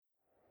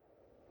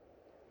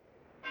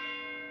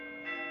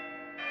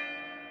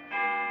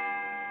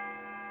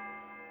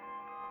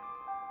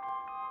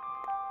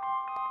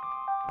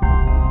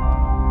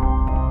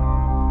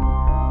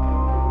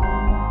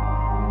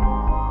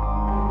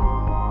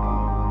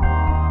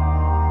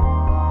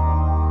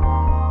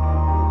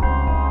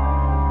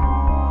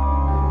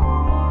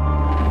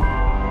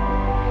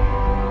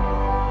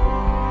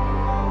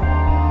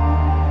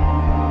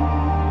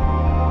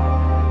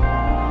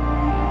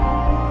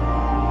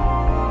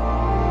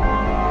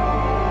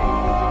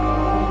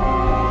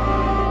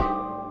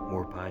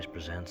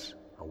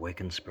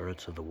awaken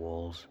spirits of the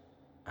walls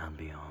and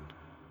beyond.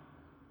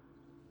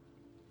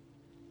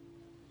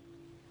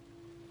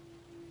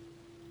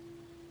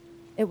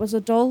 It was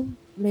a dull,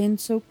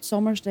 rain-soaked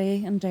summer's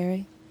day in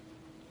Derry.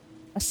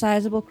 A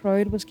sizable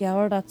crowd was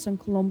gathered at St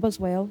Columba's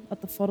Well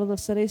at the foot of the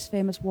city's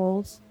famous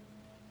walls,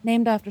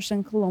 named after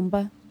St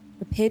Columba,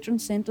 the patron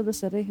saint of the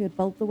city who had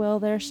built the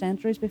well there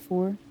centuries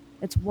before.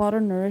 Its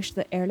water nourished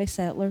the early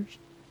settlers,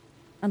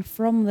 and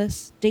from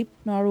this deep,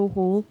 narrow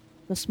hole,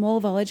 the small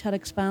village had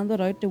expanded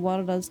out to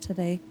what it is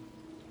today.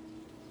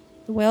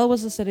 The well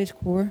was the city's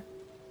core,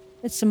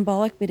 its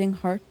symbolic beating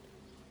heart.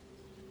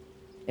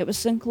 It was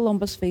St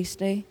Columba's feast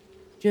day,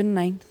 June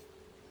 9th,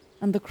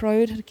 and the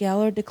crowd had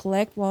gathered to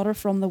collect water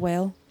from the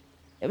well.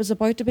 It was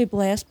about to be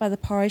blessed by the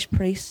parish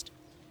priest,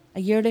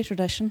 a yearly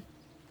tradition.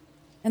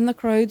 In the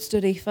crowd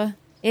stood Aoife,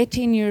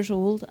 18 years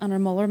old, and her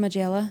mother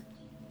Magella.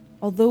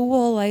 Although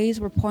all eyes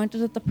were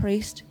pointed at the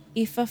priest,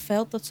 Aoife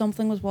felt that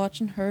something was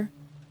watching her.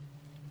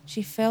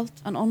 She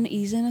felt an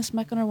uneasiness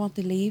making her want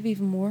to leave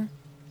even more.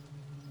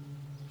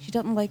 She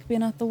didn't like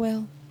being at the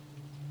well.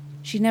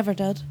 She never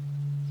did.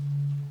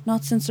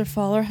 Not since her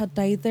father had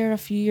died there a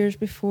few years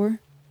before.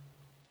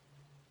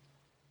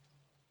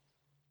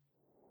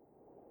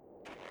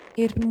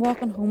 He had been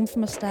walking home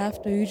from a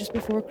staff do just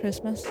before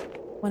Christmas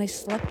when he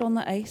slipped on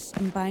the ice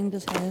and banged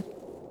his head.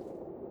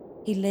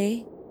 He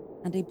lay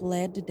and he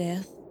bled to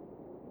death,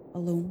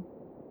 alone,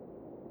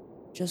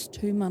 just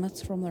 2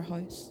 minutes from their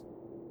house.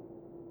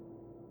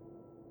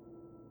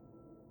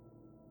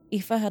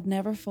 Aoife had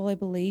never fully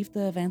believed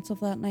the events of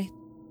that night.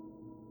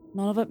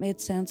 None of it made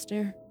sense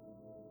to her.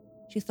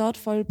 She thought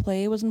foul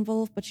play was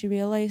involved, but she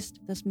realised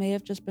this may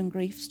have just been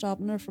grief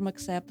stopping her from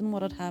accepting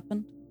what had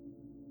happened.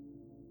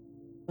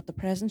 But the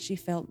presence she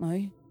felt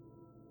now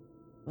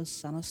was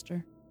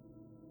sinister.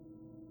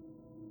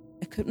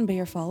 It couldn't be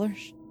her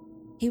father's.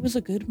 He was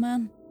a good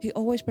man who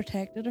always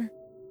protected her.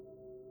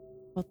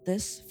 But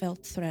this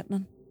felt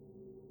threatening.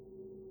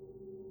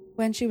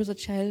 When she was a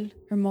child,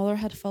 her mother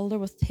had filled her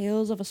with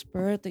tales of a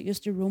spirit that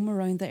used to roam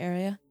around the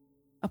area.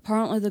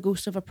 Apparently the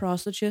ghost of a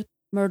prostitute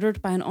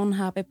murdered by an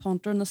unhappy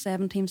punter in the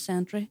 17th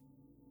century.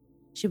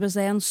 She was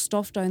then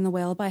stuffed down the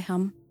well by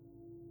him,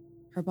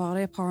 her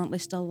body apparently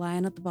still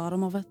lying at the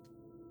bottom of it.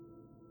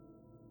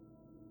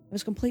 It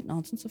was complete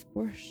nonsense, of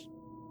course.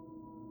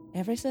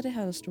 Every city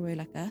had a story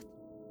like that.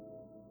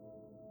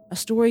 A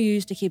story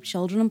used to keep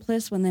children in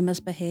place when they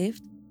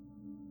misbehaved.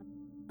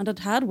 And it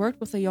had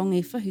worked with a young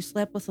Aoife who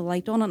slept with the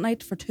light on at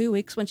night for 2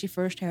 weeks when she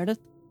first heard it.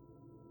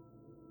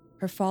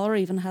 Her father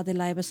even had to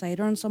lie beside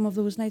her on some of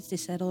those nights to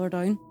settle her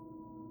down.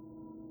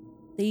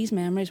 These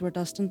memories were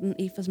distant in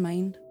Aoife's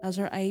mind as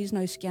her eyes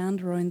now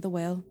scanned around the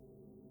well.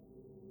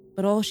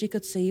 But all she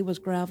could see was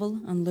gravel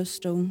and loose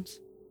stones,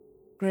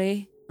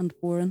 grey and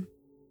boring.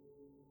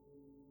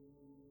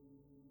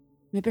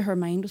 Maybe her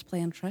mind was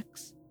playing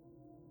tricks.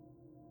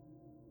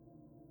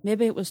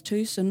 Maybe it was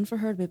too soon for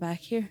her to be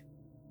back here.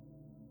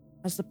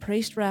 As the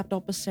priest wrapped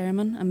up his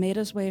sermon and made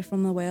his way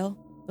from the well,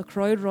 the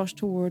crowd rushed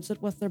towards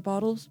it with their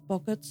bottles,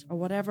 buckets, or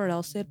whatever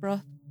else they'd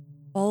brought,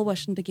 all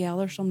wishing to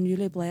gather some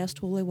newly blessed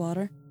holy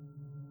water.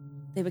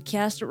 They would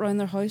cast it round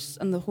their house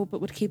in the hope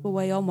it would keep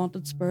away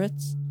unwanted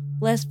spirits,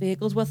 bless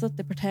vehicles with it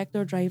to protect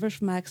their drivers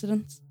from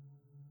accidents,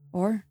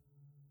 or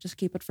just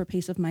keep it for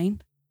peace of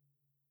mind.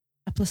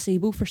 A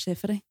placebo for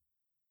safety.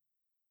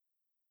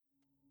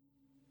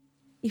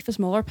 Aoife's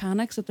mother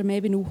panics that there may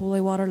be no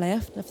holy water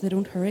left if they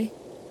don't hurry.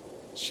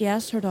 She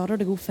asks her daughter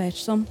to go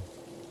fetch some.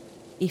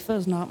 Aoife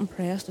is not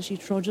impressed as she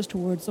trudges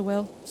towards the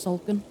well,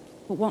 sulking,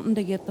 but wanting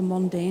to get the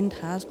mundane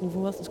task over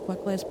with as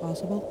quickly as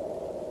possible,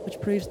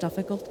 which proves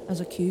difficult as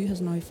a queue has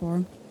now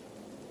formed.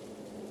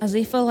 As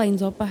Aoife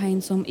lines up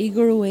behind some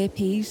eager away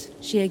peas,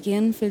 she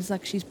again feels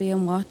like she's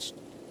being watched.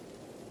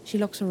 She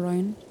looks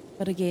around,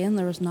 but again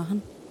there is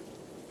nothing.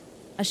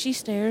 As she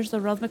stares, the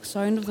rhythmic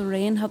sound of the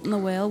rain hitting the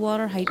well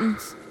water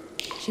heightens.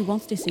 She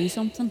wants to see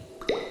something.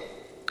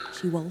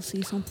 She will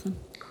see something.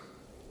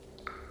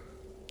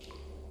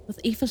 With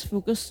Aoife's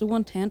focus so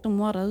intent on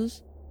what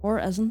is, or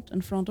isn't,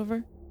 in front of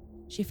her,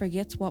 she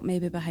forgets what may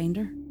be behind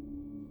her.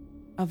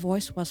 A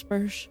voice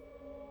whispers,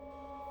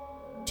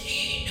 "Do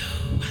you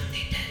know what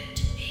they did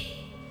to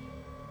me?"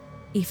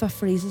 Aoife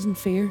freezes in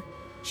fear.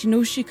 She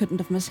knows she couldn't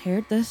have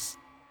misheard this.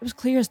 It was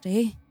clear as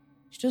day.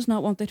 She does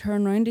not want to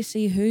turn round to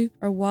see who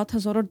or what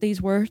has uttered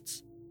these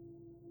words.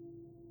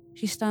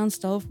 She stands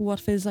still for what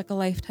feels like a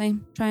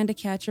lifetime, trying to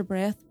catch her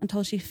breath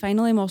until she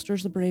finally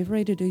musters the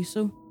bravery to do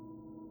so.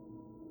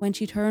 When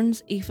she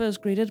turns, Aoife is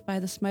greeted by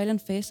the smiling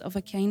face of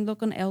a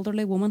kind-looking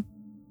elderly woman.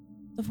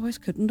 The voice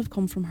couldn't have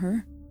come from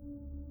her.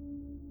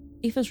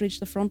 Aoife's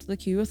reached the front of the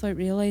queue without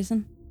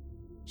realising.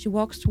 She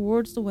walks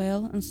towards the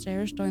well and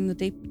stares down the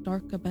deep,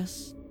 dark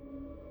abyss.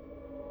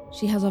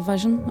 She has a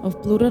vision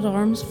of bloated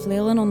arms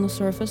flailing on the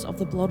surface of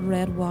the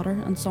blood-red water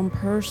and some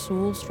poor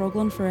soul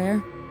struggling for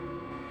air.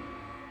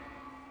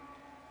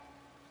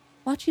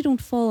 "Watch you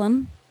don't fall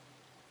in,"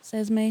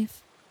 says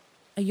Maeve,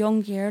 a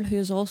young girl who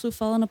is also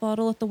filling a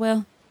bottle at the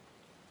well.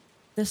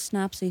 This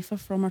snaps Aoife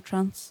from her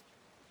trance.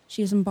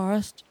 She is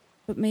embarrassed,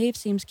 but Maeve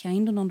seems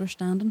kind and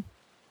understanding.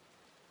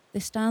 They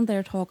stand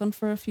there talking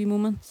for a few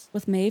moments,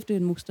 with Maeve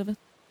doing most of it.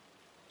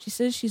 She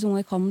says she's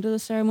only come to the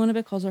ceremony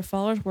because her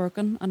father's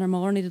working and her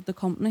mother needed the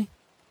company.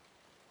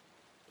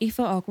 Aoife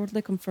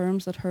awkwardly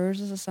confirms that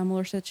hers is a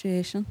similar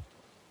situation.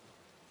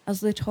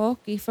 As they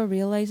talk, Aoife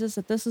realises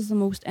that this is the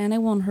most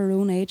anyone her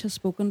own age has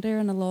spoken to her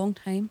in a long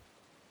time.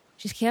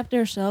 She's kept to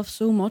herself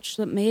so much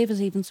that Maeve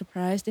is even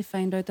surprised to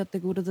find out that they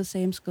go to the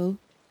same school.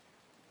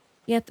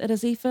 Yet it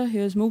is Aoife who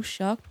is most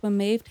shocked when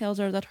Maeve tells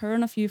her that her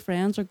and a few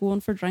friends are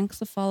going for drinks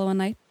the following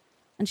night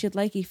and she'd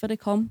like Aoife to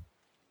come.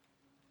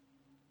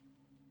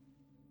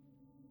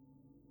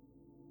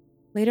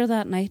 Later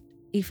that night,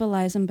 Aoife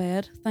lies in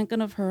bed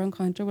thinking of her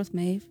encounter with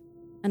Maeve,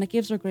 and it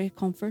gives her great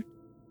comfort.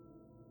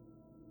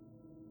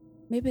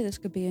 Maybe this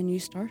could be a new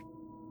start.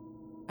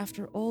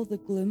 After all the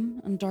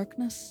gloom and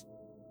darkness,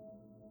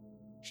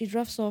 she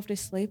drifts off to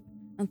sleep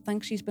and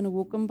thinks she's been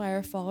awoken by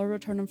her father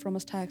returning from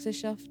his taxi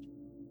shift.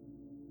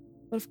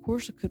 But of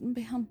course it couldn't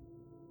be him.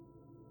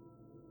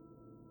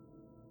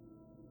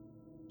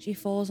 She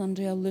falls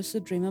into a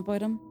lucid dream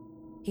about him.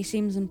 He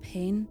seems in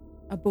pain.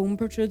 A bone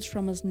protrudes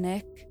from his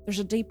neck. There's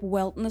a deep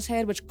welt in his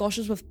head which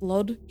gushes with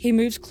blood. He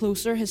moves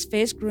closer, his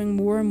face growing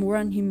more and more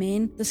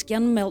inhumane, the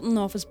skin melting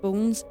off his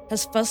bones,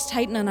 his fists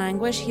tighten in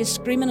anguish. He is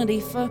screaming at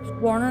Aoife,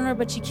 warning her,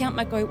 but she can't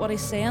make out what he's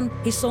saying.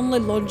 He suddenly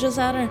lunges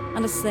at her,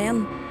 and it's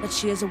then that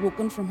she is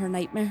awoken from her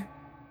nightmare.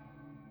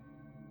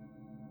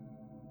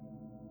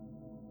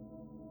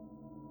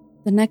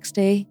 The next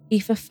day,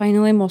 Aoife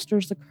finally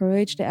musters the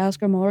courage to ask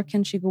her mother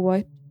can she go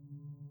out.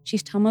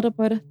 She's timid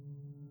about it.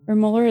 Her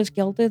mother is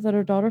guilty that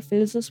her daughter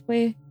feels this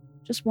way,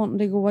 just wanting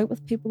to go out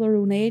with people her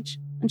own age,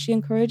 and she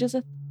encourages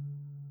it.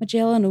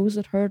 Majella knows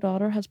that her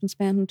daughter has been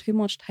spending too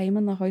much time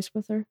in the house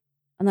with her,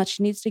 and that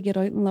she needs to get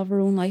out and live her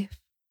own life.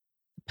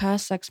 The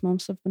past 6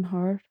 months have been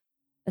hard.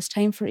 It's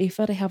time for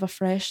Aoife to have a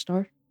fresh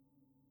start.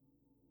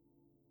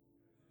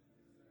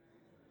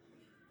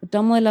 The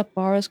dimly lit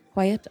bar is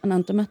quiet and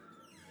intimate,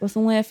 with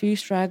only a few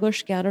stragglers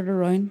scattered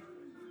around.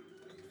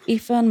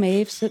 Aoife and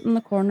Maeve sit in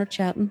the corner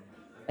chatting.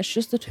 It's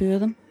just the two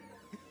of them.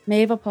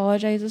 Maeve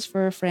apologises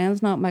for her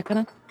friends not making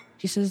it.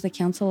 She says they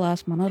cancel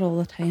last minute all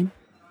the time.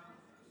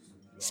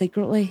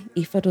 Secretly,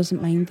 Aoife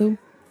doesn't mind though.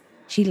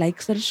 She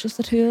likes that it's just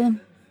the two of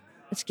them.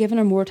 It's given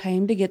her more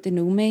time to get to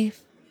know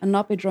Maeve and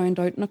not be drowned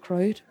out in a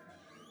crowd.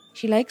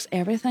 She likes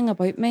everything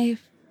about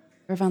Maeve.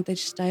 Her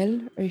vintage style,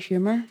 her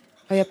humour,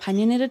 how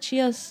opinionated she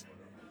is.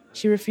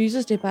 She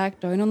refuses to back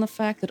down on the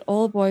fact that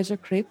all boys are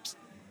creeps.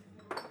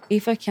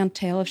 Aoife can't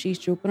tell if she's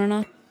joking or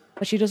not,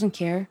 but she doesn't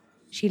care.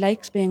 She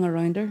likes being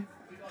around her.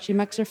 She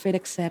makes her feel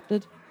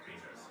accepted.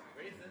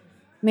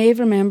 Maeve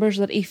remembers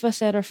that Aoife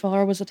said her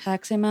father was a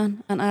taxi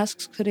man and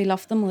asks could he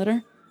lift them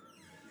later.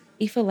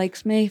 Aoife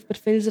likes Maeve but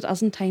feels it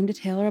isn't time to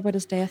tell her about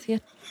his death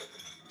yet.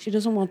 She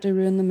doesn't want to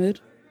ruin the mood.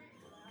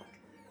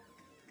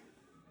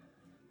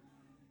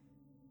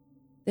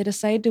 They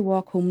decide to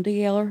walk home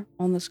together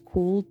on this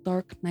cold,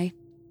 dark night.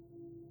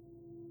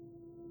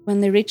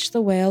 When they reach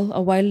the well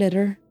a while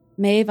later,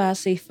 Maeve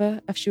asks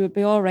Aoife if she would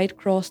be alright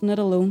crossing it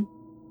alone,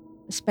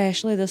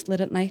 especially this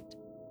late at night.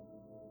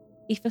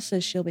 Aoife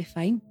says she'll be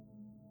fine.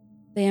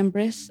 They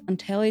embrace and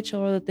tell each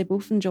other that they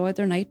both enjoyed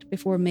their night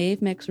before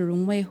Maeve makes her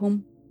own way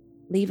home,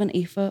 leaving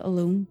Aoife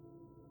alone.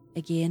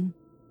 Again.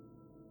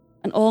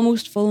 An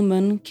almost full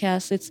moon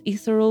casts its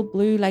ethereal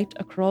blue light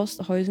across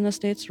the housing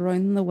estates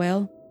surrounding the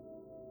well.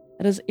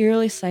 It is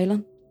eerily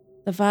silent.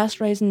 The vast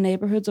rising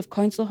neighbourhoods of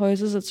council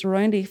houses that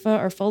surround Aoife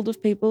are filled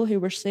with people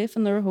who were safe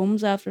in their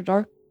homes after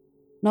dark,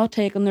 not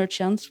taking their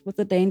chance with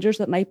the dangers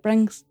that night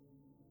brings,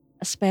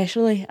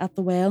 especially at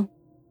the well.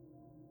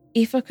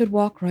 Aoife could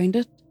walk round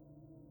it,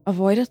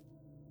 avoid it,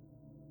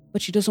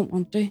 but she doesn't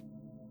want to.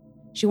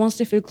 She wants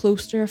to feel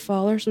close to her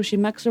father, so she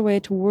makes her way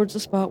towards the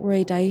spot where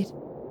he died.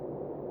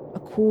 A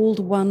cold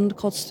wind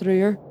cuts through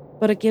her,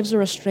 but it gives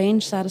her a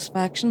strange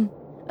satisfaction,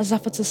 as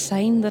if it's a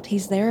sign that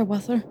he's there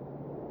with her.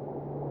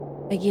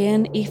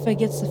 Again, Aoife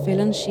gets the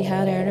feeling she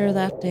had earlier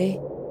that day,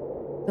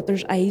 that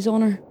there's eyes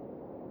on her,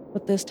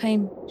 but this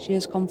time she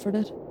is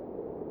comforted.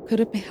 Could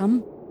it be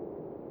him?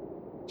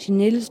 She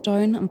kneels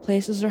down and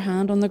places her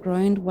hand on the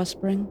ground,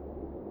 whispering,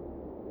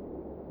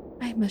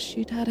 "I miss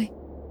you, Daddy."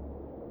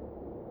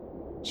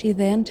 She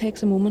then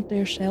takes a moment to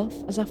herself,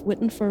 as if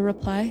waiting for a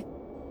reply.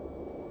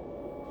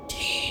 Do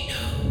you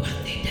know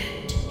what they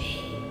did to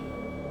me?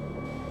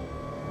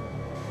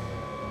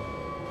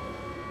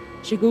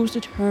 She goes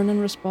to turn and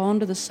respond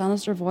to the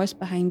sinister voice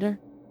behind her,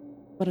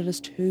 but it is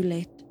too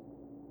late.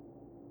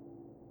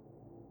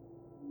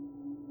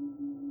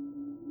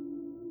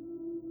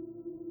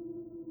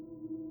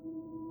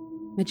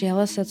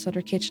 Majella sits at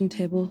her kitchen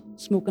table,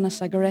 smoking a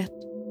cigarette.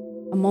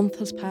 A month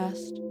has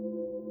passed.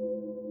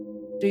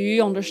 "Do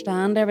you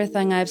understand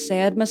everything I've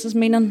said, Mrs.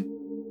 Meenan?"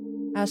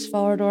 asks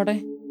Father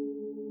Doherty.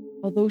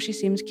 Although she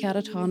seems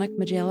catatonic,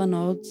 Majella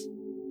nods.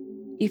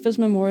 Aoife's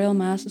memorial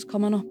mass is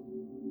coming up.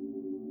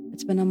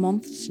 It's been a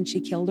month since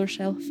she killed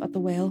herself at the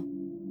well.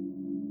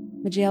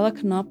 Majella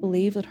could not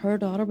believe that her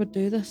daughter would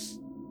do this.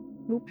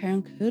 No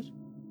parent could.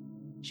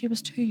 She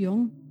was too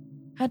young,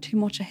 had too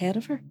much ahead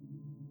of her.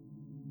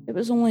 It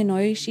was only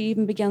now she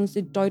even begins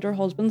to doubt her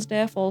husband's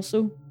death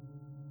also.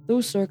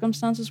 Those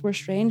circumstances were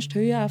strange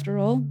too, after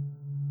all.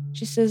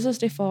 She says this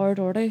to Father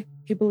Doherty,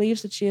 who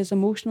believes that she is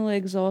emotionally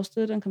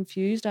exhausted and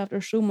confused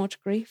after so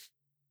much grief.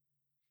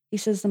 He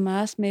says the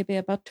Mass may be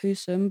a bit too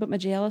soon, but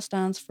Majella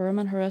stands firm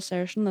in her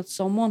assertion that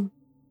someone,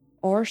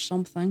 or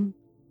something,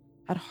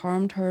 had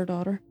harmed her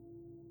daughter.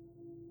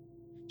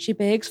 She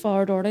begs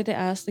Father Doherty to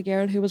ask the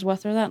girl who was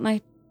with her that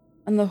night,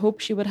 in the hope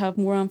she would have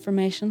more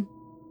information.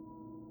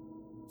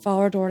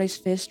 Father Doherty's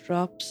face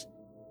drops.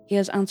 He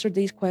has answered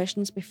these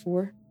questions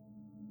before.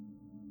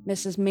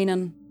 Mrs.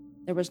 Meenan,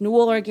 there was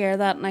no other girl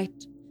that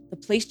night. The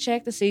police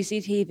checked the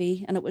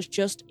CCTV and it was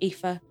just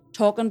Aoife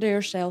talking to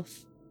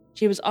herself.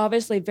 She was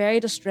obviously very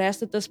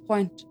distressed at this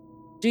point.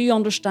 Do you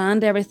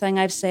understand everything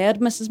I've said,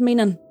 Mrs.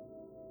 Meenan?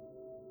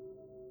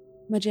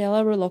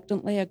 Majella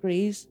reluctantly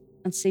agrees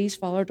and sees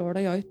Father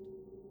Doherty out.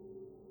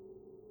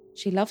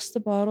 She lifts the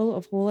bottle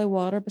of holy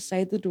water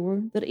beside the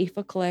door that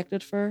Aoife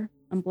collected for her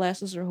and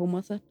blesses her home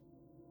with it,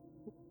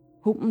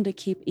 hoping to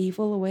keep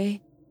evil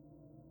away,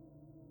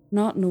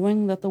 not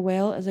knowing that the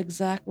well is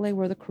exactly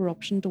where the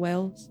corruption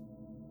dwells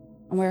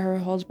and where her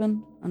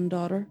husband and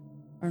daughter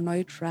are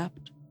now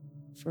trapped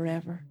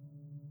forever.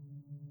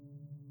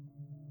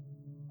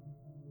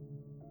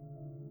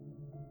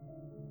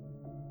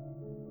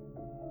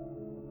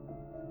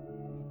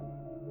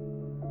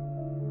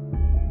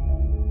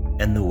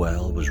 In the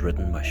Well was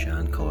written by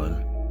Shan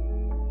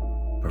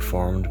Coyle,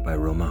 performed by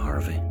Roma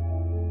Harvey.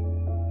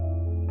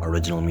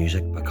 Original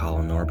music by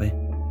Colin Norby.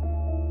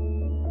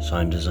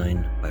 Sound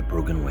design by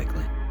Brogan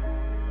Wakely.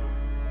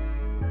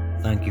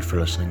 Thank you for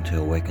listening to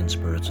Awakened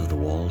Spirits of the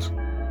Walls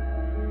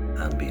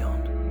and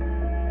Beyond.